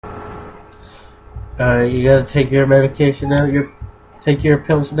You gotta take your medication now? Take your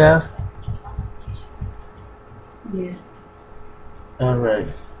pills now? Yeah. Alright.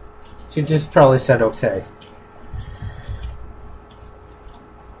 She just probably said okay.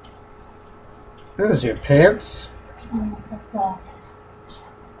 Those are your pants?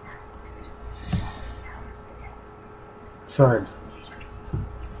 Fine.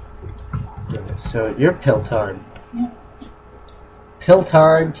 So, your pill time. Yeah. Pill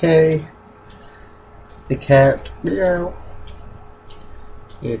time, Kay. The cat. Meow.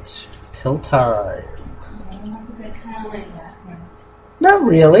 It's pill time. Not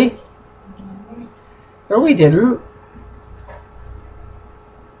really. No, we didn't.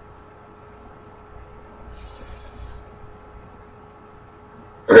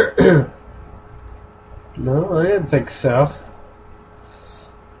 No, I didn't think so.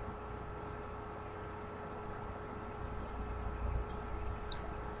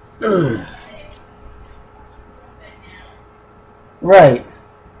 Right.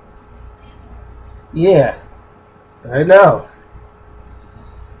 Yeah. I know.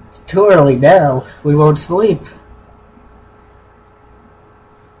 It's too early now. We won't sleep.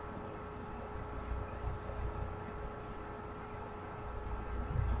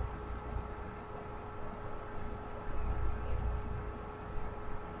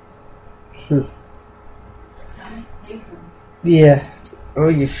 Yeah. Oh,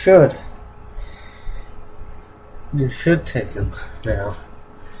 you should. You should take them now.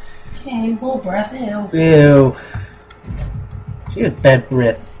 Okay, full breath, ew. Ew. She has bad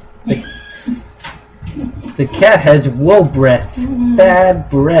breath. The cat has wool breath. Mm-hmm. Bad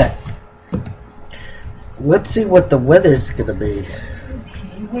breath. Let's see what the weather's gonna be.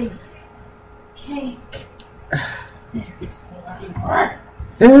 Okay, wait. Okay.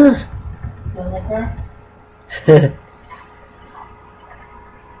 There's the liquor.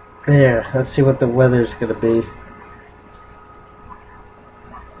 There, let's see what the weather's gonna be.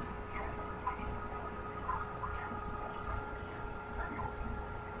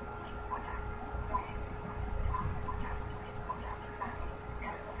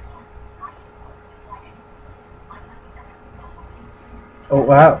 Oh,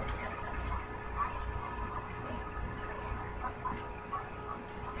 wow.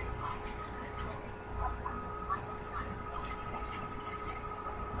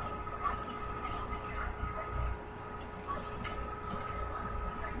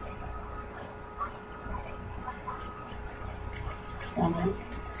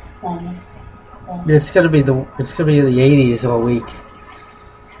 Sunny. It's gonna be the 80s all week.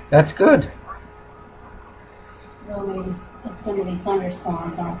 That's good. It's going to be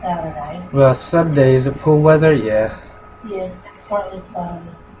thunderstorms on Saturday. Well, some days of cool weather, yeah. Yeah, it's partly cloudy.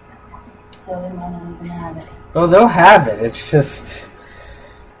 So they might not even have it. Well, they'll have it. It's just,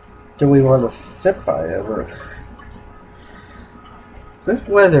 do we want to sit by it? Or... This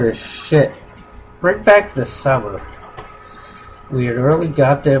weather is shit. Bring back the summer. We had early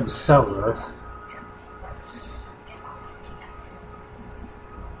goddamn summer.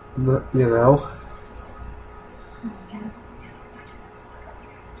 You know?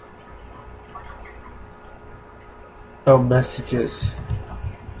 Oh, messages.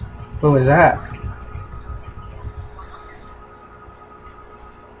 What was that? I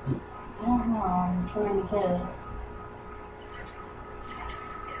don't know. I'm trying to get it.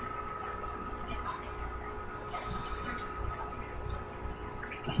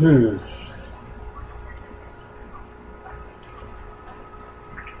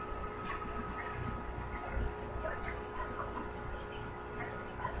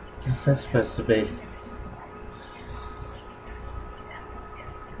 What's that supposed to be?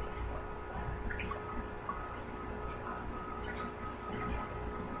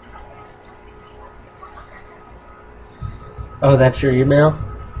 Oh, that's your email?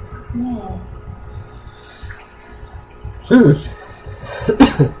 Yeah.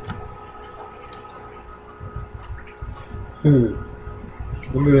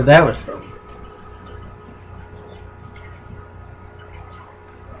 Wonder where that was from.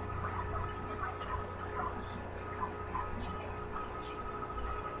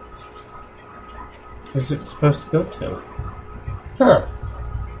 Where's it supposed to go to? Huh.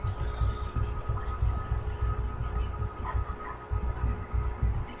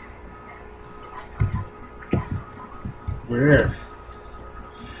 Weird.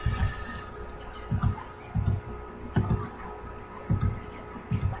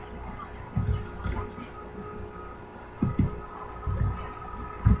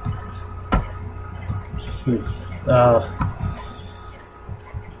 Oh.